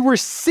 You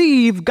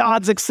receive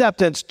God's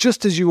acceptance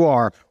just as you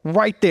are,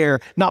 right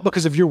there, not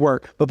because of your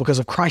work, but because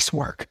of Christ's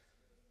work.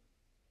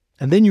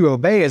 And then you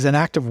obey as an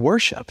act of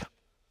worship.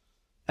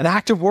 An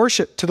act of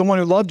worship to the one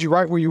who loved you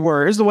right where you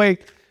were. Here's the way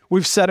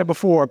we've said it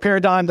before, a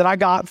paradigm that I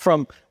got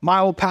from my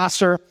old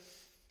pastor.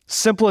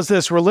 Simple as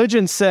this.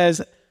 Religion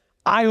says,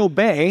 I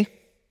obey,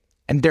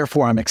 and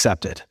therefore I'm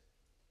accepted.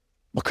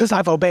 Because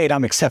I've obeyed,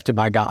 I'm accepted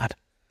by God.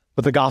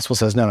 But the gospel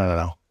says,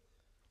 no.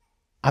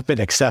 I've been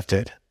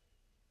accepted.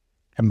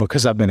 And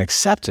because I've been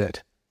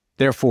accepted,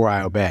 therefore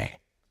I obey.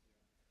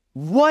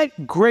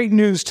 What great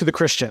news to the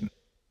Christian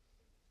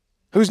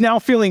who's now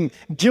feeling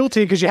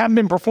guilty because you haven't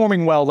been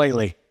performing well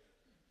lately.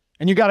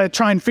 And you got to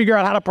try and figure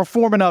out how to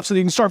perform enough so that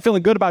you can start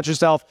feeling good about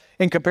yourself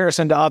in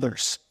comparison to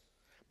others.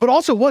 But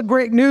also, what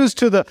great news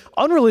to the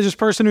unreligious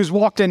person who's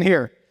walked in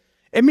here.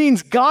 It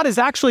means God is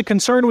actually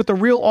concerned with the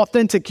real,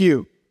 authentic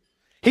you.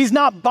 He's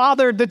not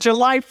bothered that your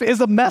life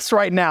is a mess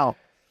right now.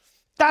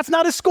 That's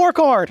not his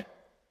scorecard.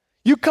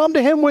 You come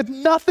to him with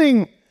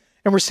nothing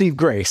and receive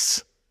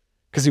grace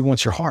because he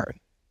wants your heart.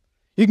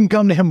 You can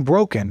come to him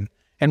broken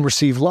and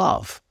receive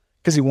love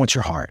because he wants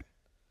your heart.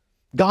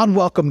 God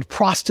welcomed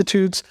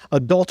prostitutes,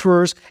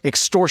 adulterers,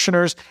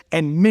 extortioners,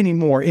 and many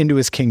more into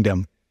his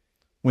kingdom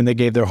when they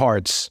gave their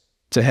hearts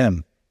to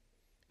him.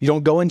 You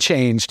don't go and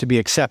change to be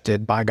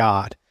accepted by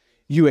God.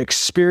 You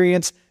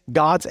experience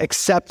God's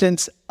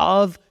acceptance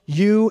of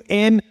you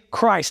in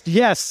Christ.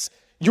 Yes,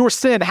 your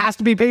sin has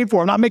to be paid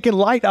for. I'm not making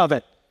light of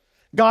it.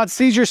 God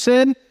sees your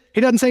sin.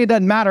 He doesn't say it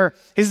doesn't matter.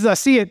 He says, I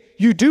see it.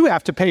 You do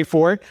have to pay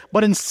for it.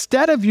 But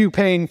instead of you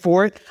paying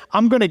for it,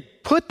 I'm going to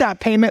put that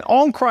payment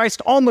on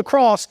Christ on the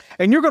cross,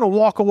 and you're going to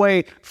walk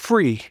away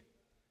free.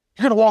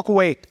 You're going to walk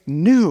away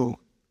new.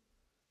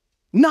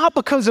 Not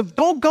because of,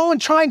 don't go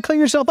and try and clean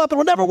yourself up.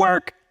 It'll never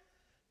work.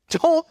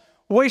 Don't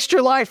waste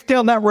your life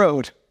down that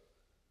road.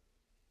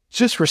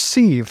 Just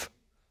receive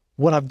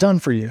what I've done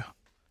for you.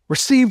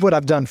 Receive what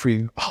I've done for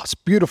you. Oh, it's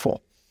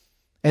beautiful.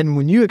 And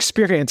when you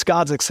experience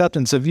God's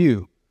acceptance of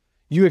you,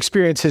 you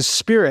experience his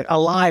spirit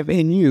alive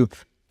in you,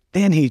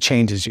 then he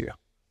changes you.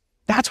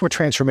 That's where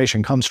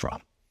transformation comes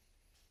from.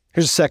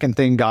 Here's the second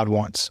thing God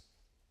wants.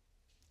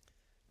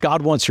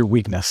 God wants your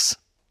weakness.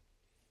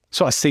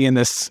 So I see in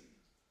this,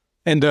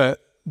 in the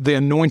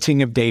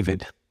anointing of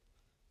David,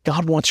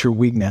 God wants your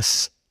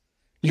weakness.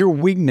 Your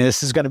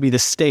weakness is going to be the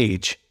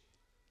stage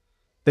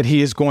that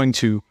he is going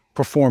to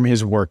perform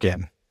his work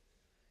in.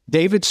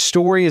 David's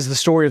story is the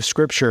story of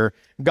Scripture.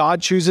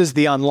 God chooses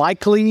the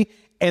unlikely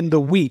and the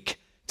weak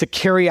to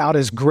carry out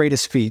his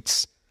greatest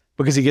feats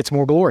because he gets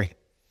more glory.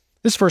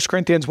 This is 1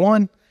 Corinthians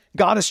 1.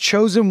 God has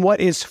chosen what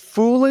is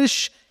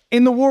foolish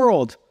in the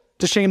world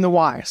to shame the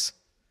wise.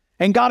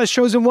 And God has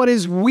chosen what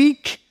is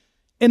weak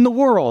in the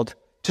world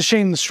to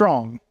shame the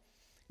strong.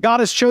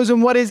 God has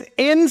chosen what is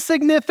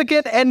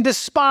insignificant and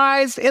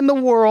despised in the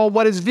world,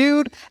 what is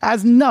viewed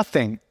as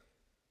nothing,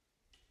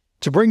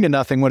 to bring to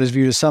nothing what is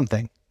viewed as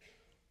something.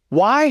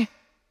 Why?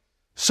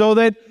 So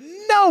that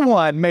no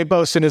one may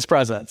boast in his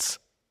presence.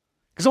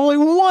 Because only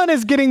one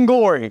is getting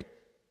glory,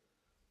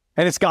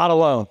 and it's God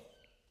alone.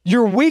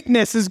 Your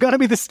weakness is going to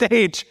be the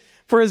stage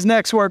for his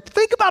next work.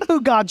 Think about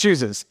who God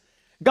chooses.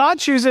 God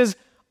chooses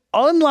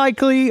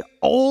unlikely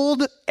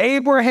old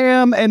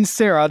Abraham and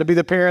Sarah to be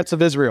the parents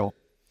of Israel.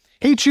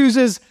 He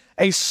chooses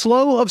a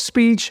slow of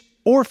speech,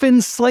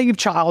 orphan slave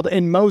child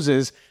in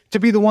Moses to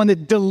be the one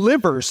that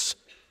delivers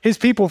his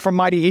people from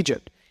mighty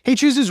Egypt. He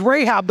chooses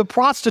Rahab, the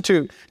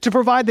prostitute, to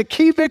provide the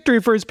key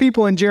victory for his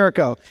people in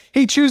Jericho.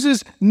 He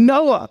chooses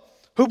Noah,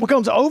 who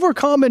becomes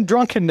overcome in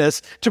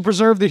drunkenness to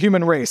preserve the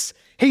human race.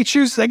 He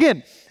chooses,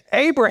 again,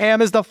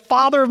 Abraham is the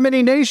father of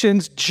many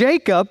nations.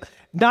 Jacob,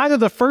 neither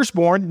the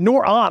firstborn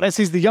nor honest.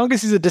 He's the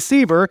youngest. He's a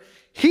deceiver.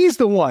 He's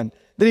the one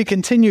that he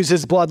continues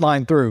his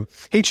bloodline through.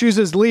 He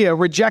chooses Leah,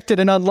 rejected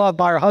and unloved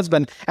by her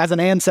husband, as an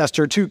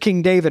ancestor to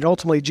King David,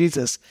 ultimately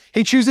Jesus.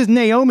 He chooses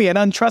Naomi, an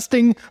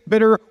untrusting,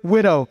 bitter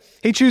widow.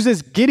 He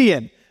chooses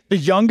Gideon, the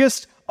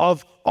youngest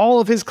of all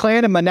of his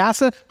clan in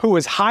Manasseh, who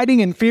was hiding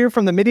in fear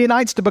from the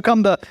Midianites, to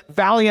become the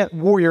valiant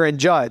warrior and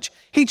judge.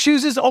 He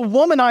chooses a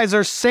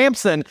womanizer,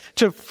 Samson,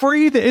 to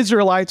free the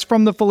Israelites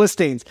from the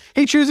Philistines.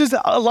 He chooses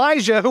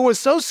Elijah, who was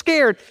so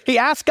scared, he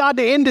asked God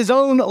to end his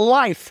own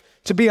life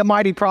to be a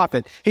mighty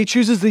prophet. He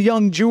chooses the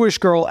young Jewish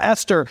girl,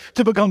 Esther,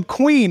 to become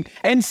queen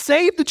and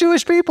save the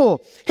Jewish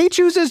people. He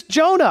chooses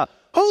Jonah,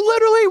 who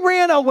literally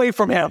ran away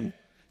from him,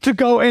 to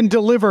go and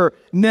deliver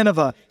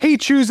Nineveh. He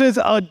chooses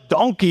a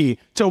donkey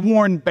to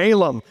warn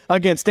Balaam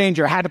against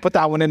danger. I had to put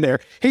that one in there.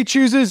 He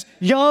chooses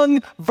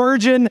young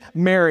virgin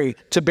Mary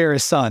to bear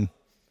his son.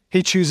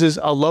 He chooses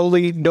a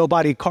lowly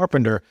nobody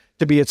carpenter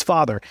to be its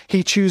father.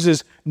 He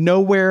chooses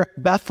nowhere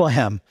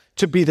Bethlehem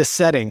to be the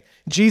setting.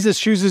 Jesus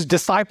chooses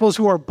disciples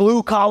who are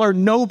blue-collar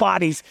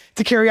nobodies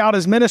to carry out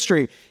his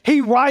ministry.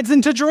 He rides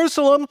into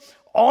Jerusalem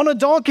on a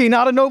donkey,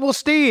 not a noble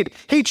steed.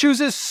 He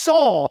chooses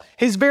Saul,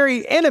 his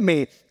very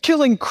enemy,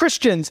 killing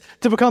Christians,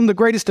 to become the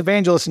greatest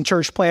evangelist and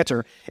church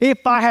planter.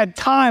 If I had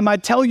time,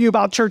 I'd tell you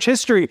about church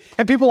history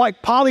and people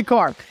like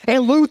Polycarp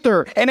and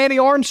Luther and Annie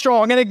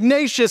Armstrong and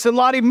Ignatius and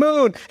Lottie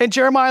Moon and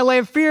Jeremiah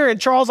Lanphier and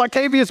Charles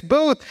Octavius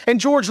Booth and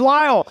George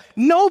Lyle.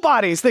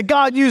 Nobodies that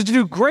God used to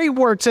do great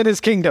works in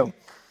his kingdom.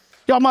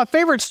 Y'all, my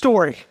favorite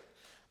story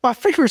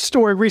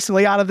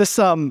recently out of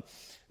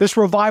this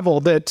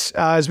revival that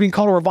is being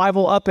called a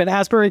revival up in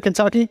Asbury,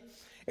 Kentucky.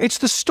 It's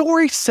the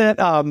story set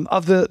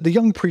of the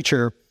young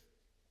preacher.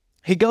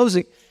 He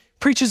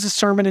preaches a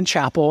sermon in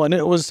chapel, and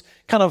it was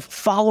kind of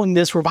following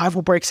this,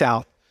 revival breaks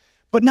out,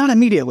 but not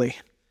immediately.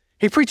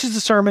 He preaches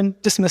the sermon,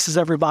 dismisses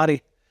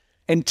everybody,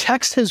 and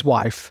texts his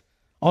wife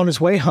on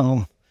his way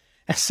home.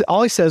 And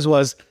all he says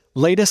was,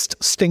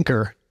 "Latest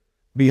stinker,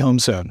 be home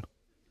soon."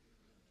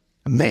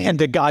 Man,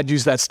 did God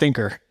use that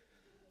stinker,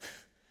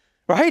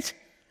 right?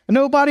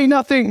 Nobody,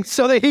 nothing,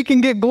 so that he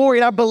can get glory.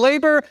 And I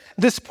belabor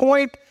this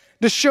point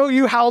to show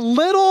you how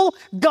little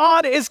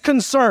God is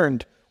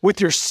concerned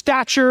with your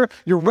stature,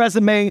 your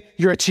resume,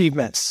 your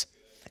achievements.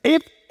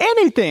 If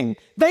anything,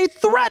 they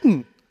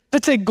threaten to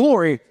take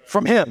glory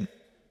from him.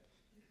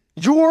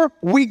 Your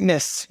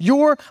weakness,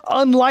 your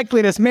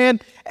unlikeliness, man,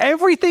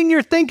 everything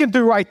you're thinking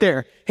through right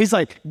there, he's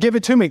like, give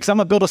it to me because I'm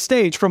going to build a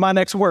stage for my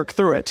next work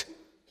through it.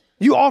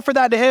 You offer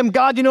that to him.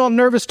 God, you know I'm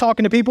nervous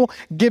talking to people.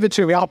 Give it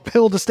to me. I'll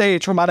build a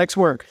stage for my next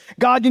work.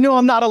 God, you know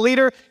I'm not a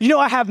leader. You know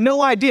I have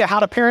no idea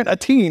how to parent a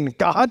teen.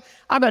 God,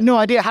 I've got no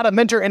idea how to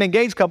mentor an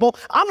engaged couple.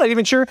 I'm not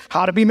even sure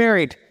how to be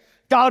married.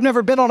 God, I've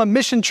never been on a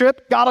mission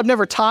trip. God, I've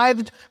never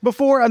tithed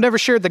before. I've never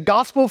shared the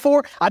gospel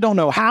before. I don't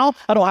know how.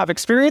 I don't have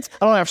experience.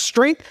 I don't have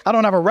strength. I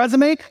don't have a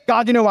resume.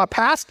 God, you know my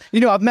past. You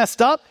know I've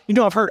messed up. You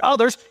know I've hurt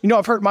others. You know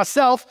I've hurt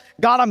myself.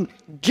 God, I'm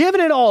giving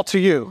it all to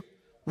you.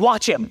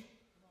 Watch him.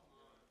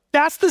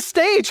 That's the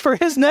stage for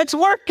his next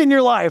work in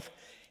your life.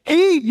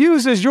 He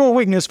uses your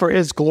weakness for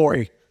his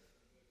glory.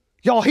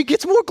 Y'all, he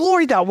gets more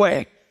glory that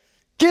way.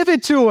 Give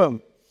it to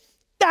him.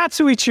 That's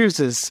who he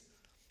chooses.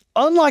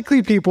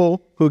 Unlikely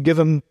people who give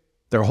him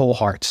their whole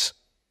hearts.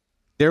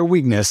 Their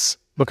weakness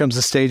becomes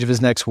the stage of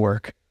his next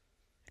work.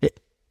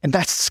 And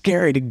that's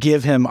scary to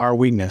give him our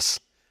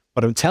weakness.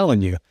 But I'm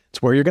telling you, it's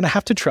where you're going to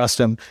have to trust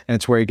him, and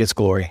it's where he gets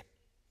glory.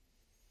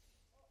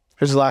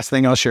 Here's the last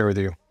thing I'll share with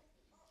you.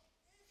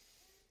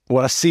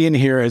 What I see in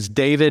here is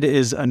David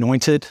is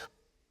anointed.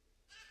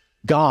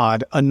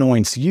 God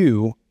anoints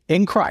you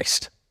in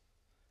Christ.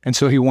 And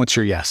so he wants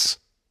your yes.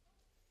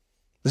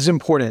 This is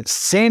important.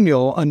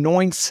 Samuel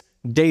anoints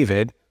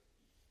David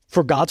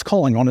for God's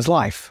calling on his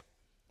life.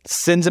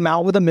 Sends him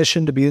out with a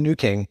mission to be the new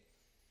king.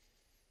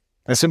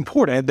 It's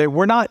important that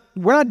we're not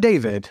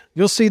David.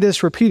 You'll see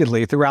this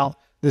repeatedly throughout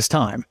this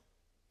time.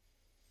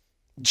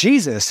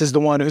 Jesus is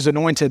the one who's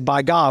anointed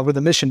by God with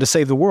a mission to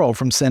save the world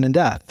from sin and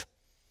death.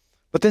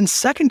 But then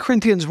 2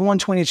 Corinthians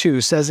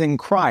 1:22 says in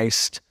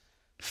Christ,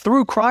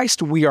 through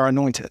Christ, we are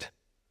anointed.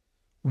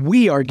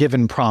 We are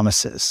given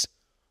promises.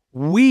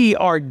 We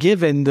are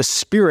given the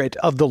Spirit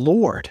of the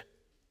Lord.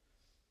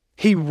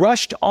 He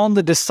rushed on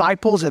the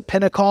disciples at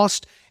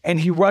Pentecost and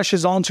he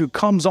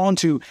comes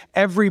onto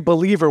every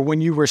believer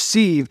when you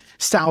receive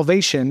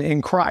salvation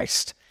in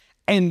Christ.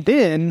 And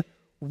then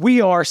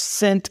we are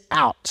sent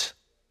out.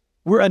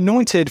 We're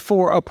anointed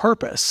for a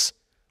purpose.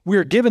 We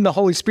are given the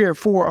Holy Spirit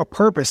for a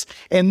purpose.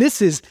 And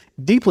this is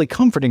deeply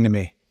comforting to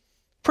me.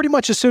 Pretty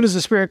much as soon as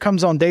the Spirit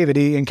comes on David,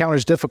 he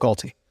encounters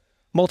difficulty.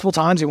 Multiple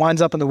times he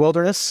winds up in the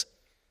wilderness.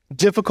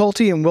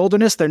 Difficulty and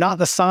wilderness, they're not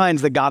the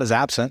signs that God is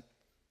absent.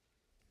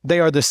 They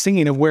are the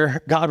scene of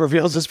where God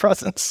reveals his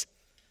presence.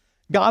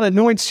 God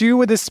anoints you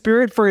with his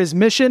Spirit for his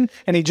mission,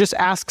 and he just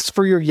asks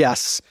for your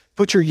yes.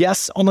 Put your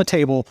yes on the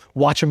table.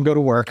 Watch him go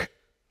to work.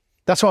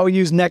 That's why we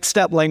use next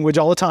step language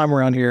all the time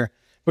around here,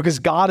 because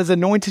God has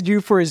anointed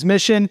you for his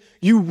mission.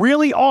 You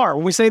really are.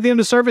 When we say at the end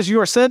of the service, you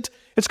are sent,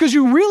 it's because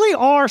you really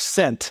are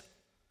sent.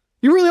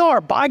 You really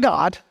are by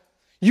God.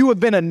 You have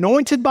been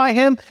anointed by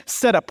him,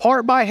 set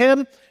apart by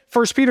him.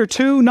 1 Peter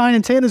 2, 9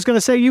 and 10 is going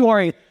to say you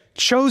are a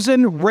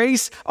chosen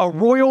race, a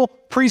royal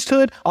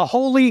priesthood, a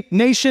holy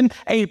nation,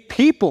 a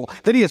people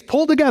that he has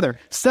pulled together,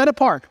 set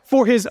apart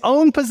for his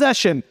own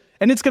possession.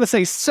 And it's going to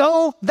say,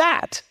 so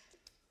that,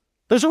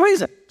 there's a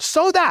reason,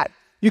 so that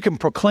you can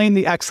proclaim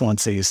the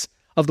excellencies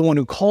of the one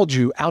who called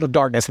you out of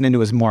darkness and into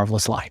his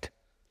marvelous light.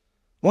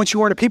 Once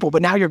you weren't a people,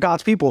 but now you're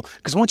God's people,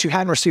 because once you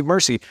hadn't received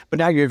mercy, but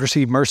now you've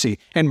received mercy,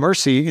 and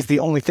mercy is the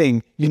only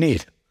thing you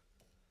need.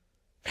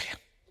 Man,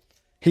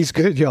 he's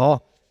good,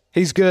 y'all.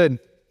 He's good.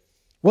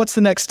 What's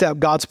the next step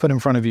God's put in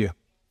front of you?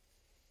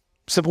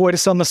 Simple way to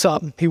sum this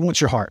up. He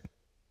wants your heart.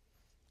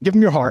 Give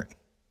him your heart.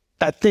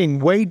 That thing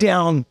way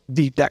down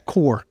deep, that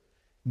core.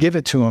 Give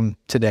it to him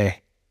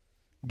today.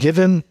 Give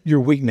him your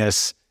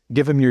weakness.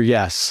 Give him your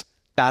yes.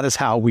 That is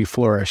how we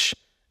flourish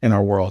in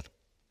our world.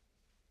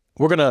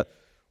 We're going to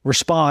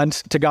respond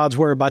to God's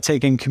word by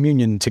taking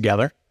communion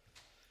together.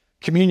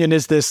 Communion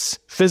is this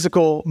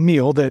physical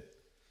meal that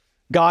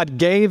God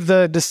gave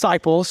the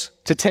disciples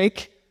to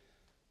take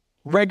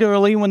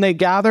regularly when they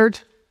gathered,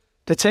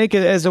 to take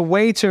it as a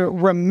way to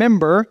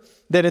remember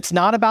that it's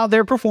not about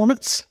their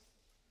performance.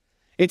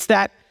 It's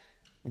that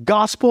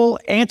gospel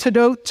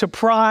antidote to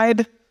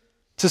pride,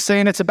 to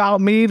saying it's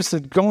about me, so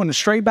going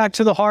straight back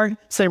to the heart,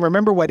 saying,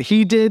 remember what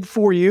he did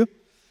for you.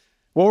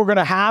 What we're going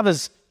to have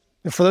is,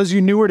 for those of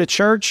you newer to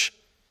church,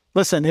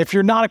 listen, if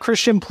you're not a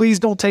Christian, please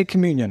don't take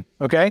communion,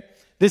 okay?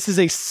 This is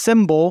a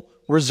symbol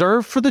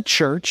reserved for the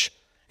church,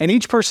 and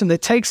each person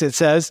that takes it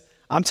says,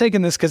 I'm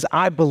taking this because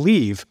I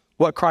believe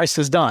what Christ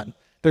has done.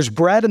 There's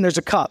bread and there's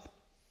a cup.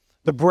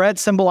 The bread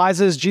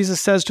symbolizes, Jesus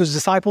says to his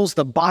disciples,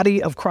 the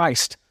body of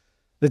Christ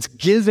that's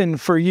given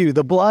for you.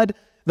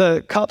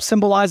 The cup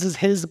symbolizes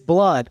his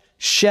blood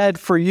shed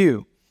for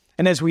you.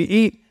 And as we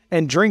eat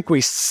and drink, we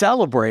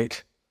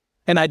celebrate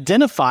and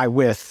identify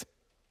with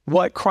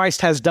what Christ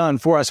has done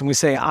for us. And we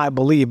say, I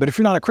believe. But if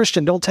you're not a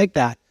Christian, don't take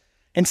that.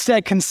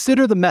 Instead,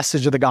 consider the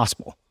message of the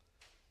gospel,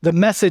 the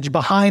message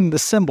behind the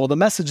symbol, the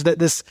message that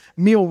this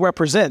meal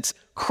represents.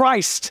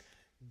 Christ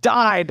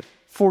died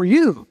for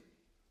you.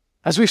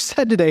 As we've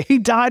said today, he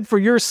died for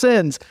your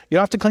sins. You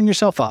don't have to clean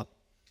yourself up.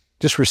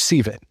 Just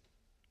receive it.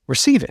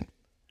 Receive it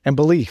and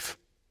believe.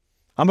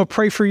 I'm going to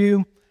pray for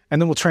you,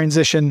 and then we'll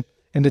transition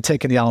into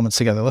taking the elements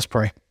together. Let's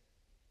pray.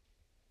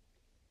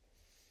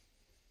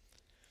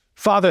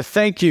 Father,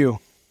 thank you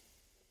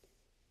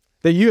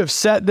that you have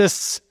set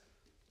this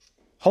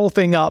whole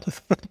thing up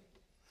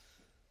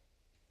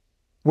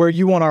where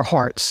you want our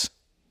hearts,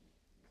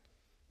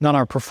 not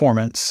our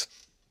performance.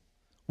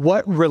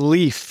 What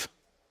relief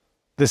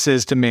this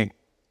is to me.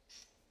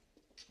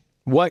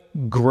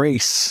 What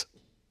grace.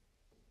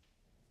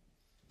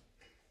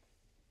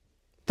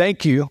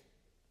 Thank you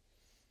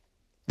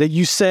that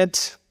you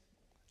sent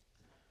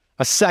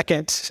a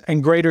second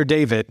and greater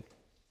David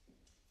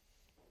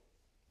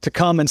to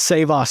come and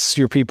save us,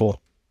 your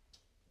people.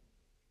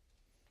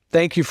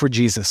 Thank you for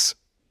Jesus.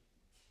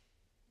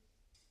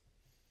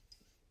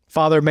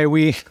 Father, may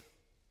we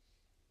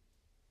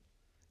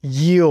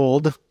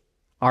yield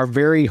our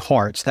very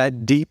hearts,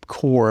 that deep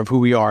core of who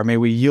we are, may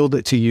we yield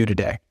it to you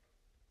today.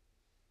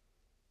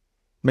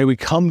 May we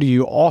come to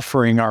you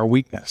offering our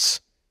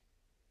weakness.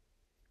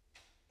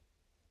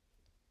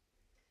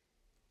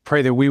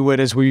 Pray that we would,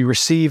 as we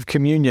receive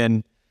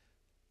communion,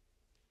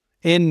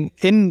 in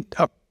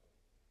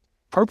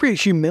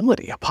appropriate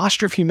humility, a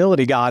posture of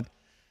humility, God,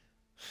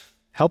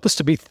 help us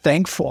to be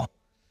thankful,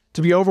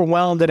 to be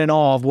overwhelmed and in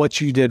awe of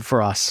what you did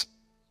for us,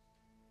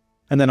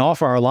 and then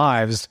offer our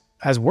lives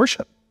as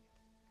worship.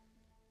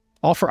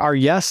 Offer our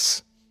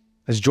yes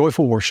as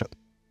joyful worship.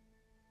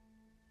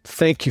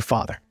 Thank you,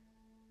 Father.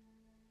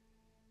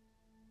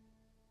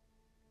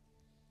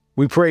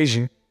 We praise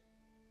you.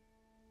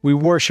 We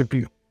worship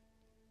you.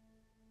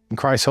 In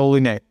Christ's holy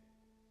name,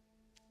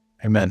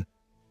 amen.